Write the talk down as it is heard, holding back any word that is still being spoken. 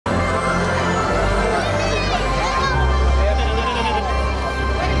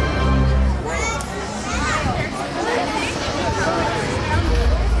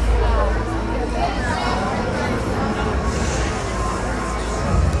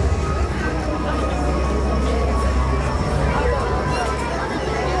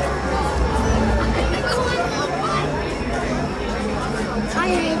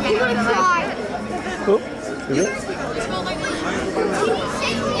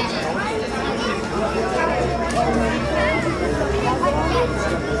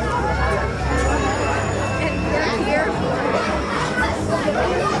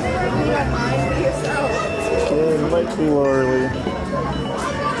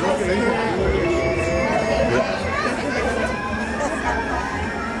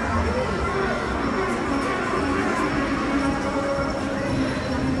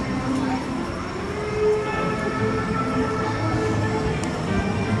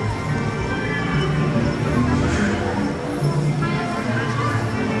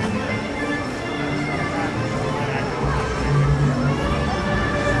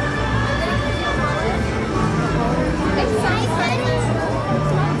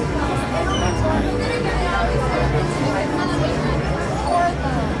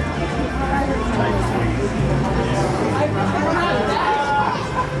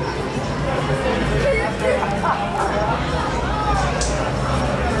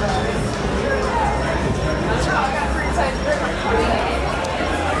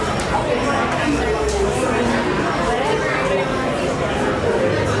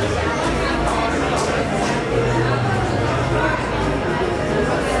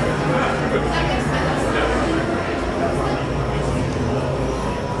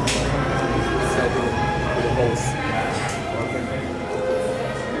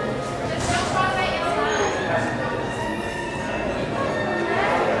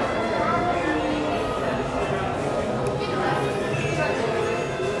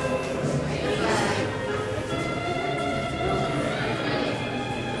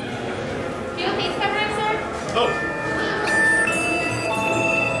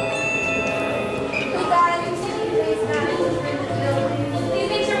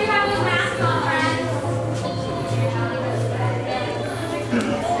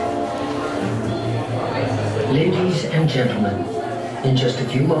gentlemen, in just a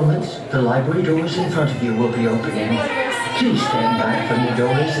few moments, the library doors in front of you will be opening. Please stand back from the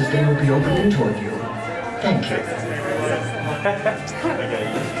doors as they will be opening toward you. Thank you.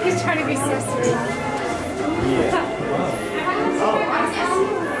 He's trying to be so sweet.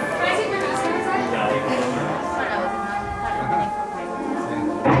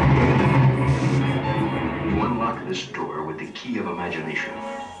 You unlock this door with the key of imagination.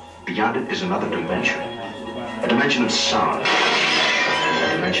 Beyond it is another dimension. A dimension of sound. A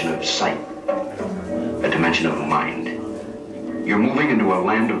dimension of sight. A dimension of mind. You're moving into a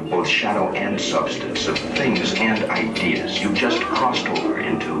land of both shadow and substance, of things and ideas. You just crossed over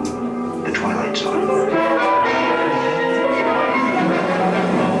into the Twilight Zone.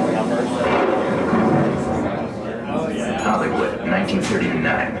 Hollywood,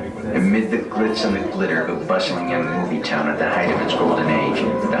 1939. Amid the glitz and the glitter of a bustling young movie town at the height of its golden age,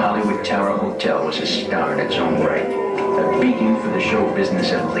 the Hollywood Tower Hotel was a star in its own right, a beacon for the show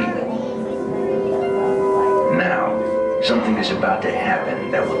business elite. Now, something is about to happen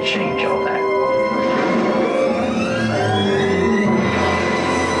that will change all that.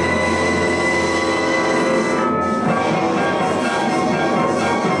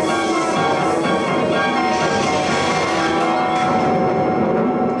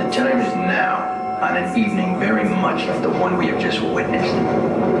 Evening very much like the one we have just witnessed.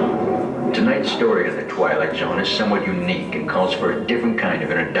 Tonight's story of the Twilight Zone is somewhat unique and calls for a different kind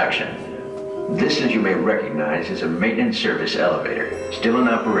of introduction. This, as you may recognize, is a maintenance service elevator, still in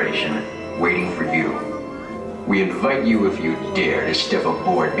operation, waiting for you. We invite you, if you dare, to step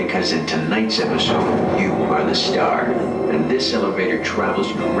aboard, because in tonight's episode, you are the star, and this elevator travels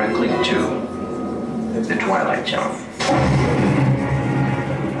directly to the Twilight Zone.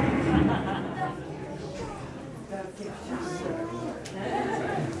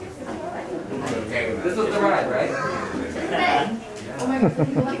 This was the ride, right? Oh my God.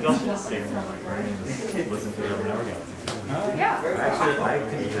 Yeah. Actually, I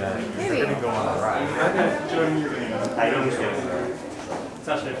could maybe go on the ride. I don't know. It's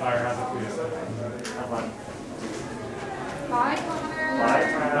actually a firehouse up here. How fun. Bye, Connor.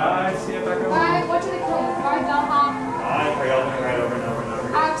 Bye. Bye. See you back over. Bye. What do they call it? Bye, Bellhop. Bye. Are y'all going right over and over and over?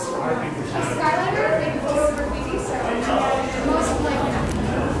 Skylander, maybe flew over BD, so most likely.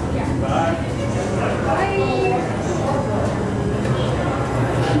 Yeah. Bye. Bye.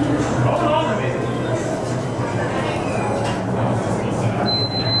 Hold on a minute.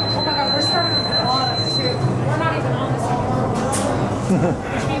 Oh my God, we're starting with the bottom too. We're not even on this anymore.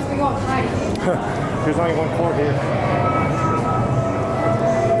 Which means we go up right. There's only one floor here.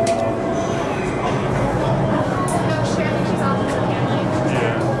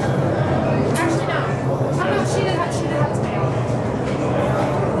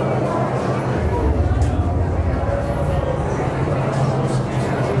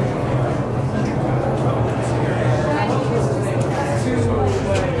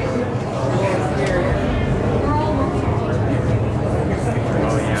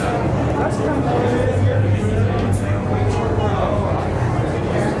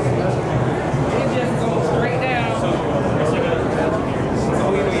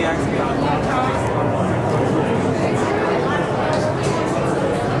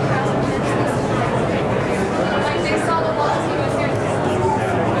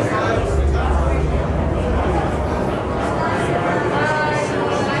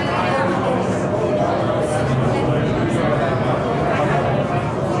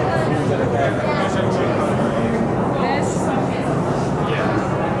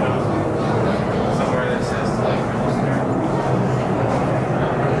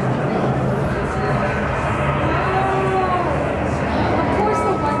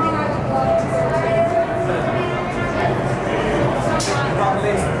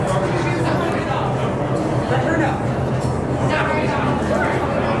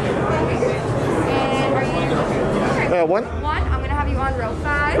 One? One, I'm going to have you on row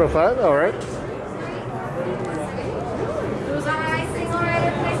 5. Row 5, all right. Who's on icing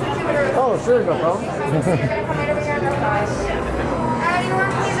already? Place it to row. Oh, sure, no problem. So you're going to come right over here on row 5.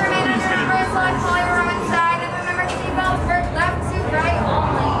 Everyone, please remain on your numbers line, follow your row inside, and remember seatbelts for left to right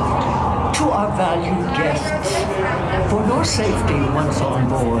only. To our valued guests, for your safety once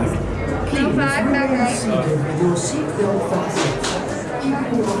on board, please remain seated with your seatbelt fastened.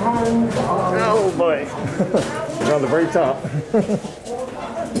 Keeping your hand on... Oh boy. We're on the very top.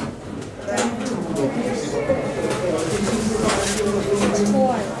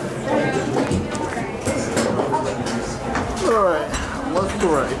 All right, left to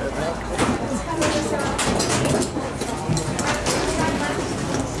right, I think.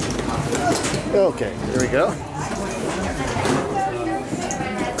 Okay, here we go.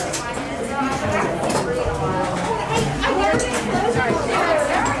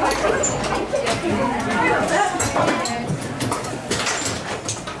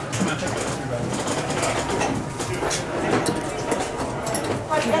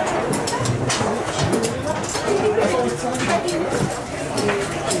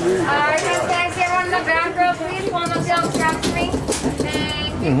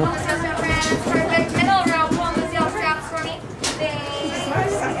 pull the seal strap, friends. Perfect. Middle row, pull the seal straps for me. Thanks. It's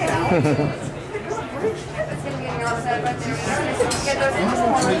gonna get me all set, but there we go. Get those in.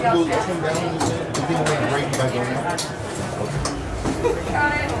 Pull the seal straps.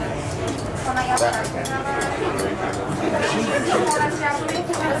 Got it. Pull my yellow strap. Pull that strap for me.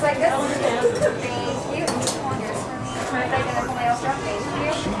 Just like this. Thank you. Perfect, and then pull my strap, thank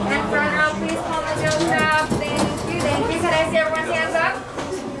you. And front row, please pull the heel strap, thank you, thank you. Can I see everyone's hands up?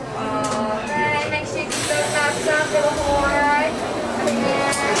 Okay, make sure you keep those masks up for the whole ride.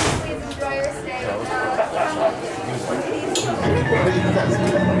 And please enjoy your stay.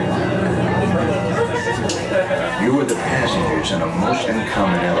 You are the passengers in a most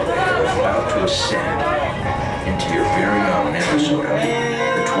uncommon elevator about to ascend into your very own episode of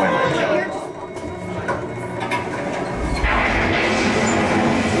The Twilight Zone.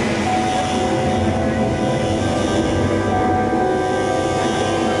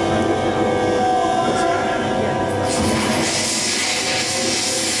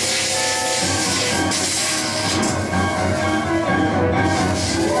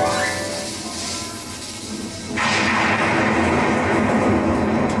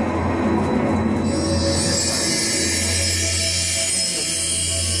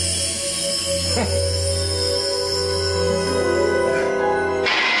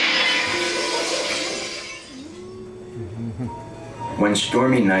 One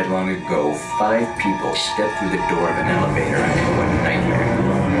stormy night long ago, 5 people stepped through the door of an elevator into a nightmare.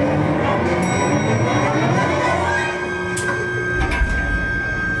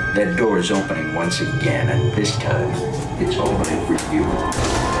 That door is opening once again, and this time, it's opening for you.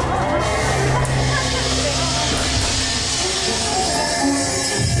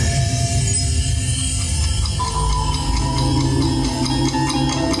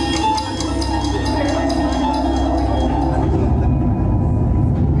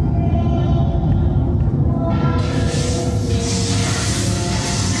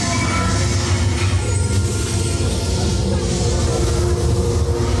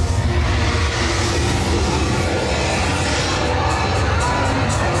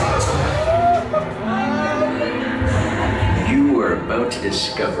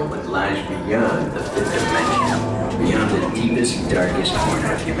 Discover what lies beyond the 5th dimension, beyond the deepest, darkest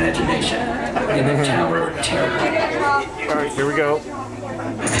corner of the imagination, in the Tower of Terror. All right, here we go.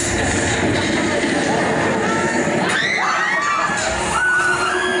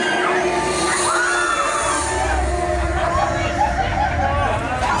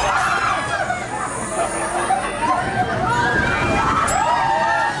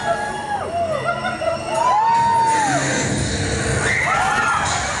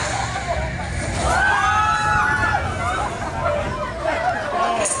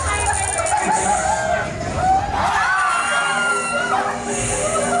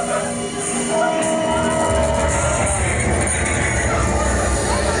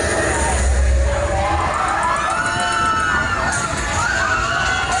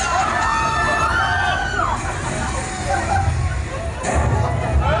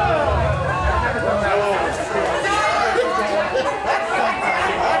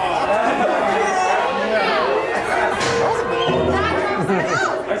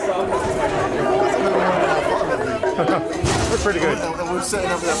 That's pretty good. We're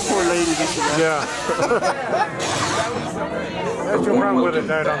setting up that poor lady. Yeah. That's your problem with it,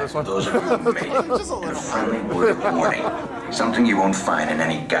 Dad, on this one. Those of you who made it, and a friendly word of warning. Something you won't find in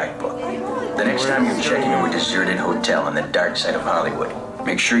any guidebook. The next time you check into a deserted hotel on the dark side of Hollywood,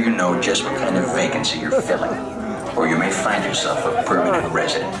 make sure you know just what kind of vacancy you're filling, or you may find yourself a permanent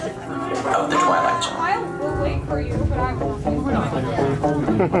resident of the Twilight Zone. I will wait for you, but I won't be.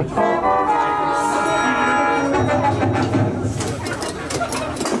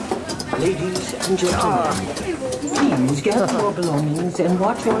 Ladies and gentlemen, please gather your belongings and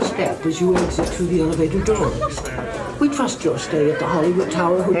watch your step as you exit through the elevator doors. We trust your stay at the Hollywood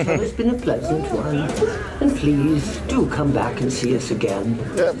Tower Hotel has been a pleasant one. And please do come back and see us again.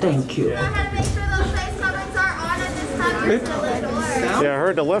 Thank you. Yeah, I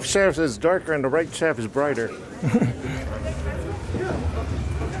heard the left shaft is darker and the right shaft is brighter.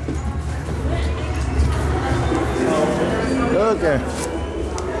 Okay.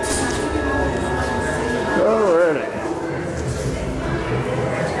 Alrighty.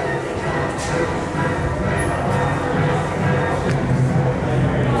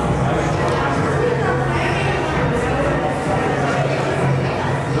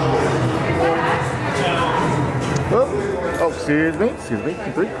 Oh, excuse me.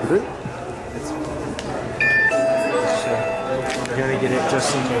 We're gonna get it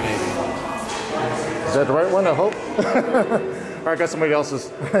just in case. Is that the right one? I hope. Or I got somebody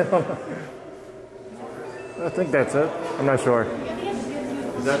else's. I think that's it. I'm not sure.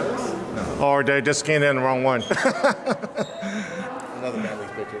 Is that us? No. Or they just scanned in the wrong one. Another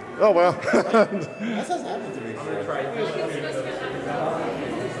family's picture. Oh well. That's what's happened to me.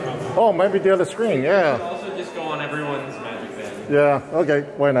 Oh, maybe the other screen. Yeah. Also, just go on everyone's magic band. Yeah. Okay.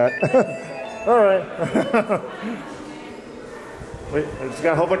 Why not? All right. Wait, it's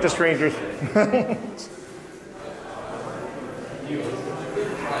got a whole bunch of strangers.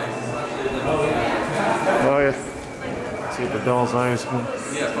 Oh yeah. Let's see the doll's eyes.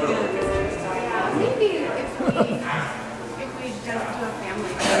 Yeah, photo. Maybe if we just do a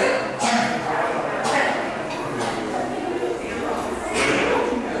family.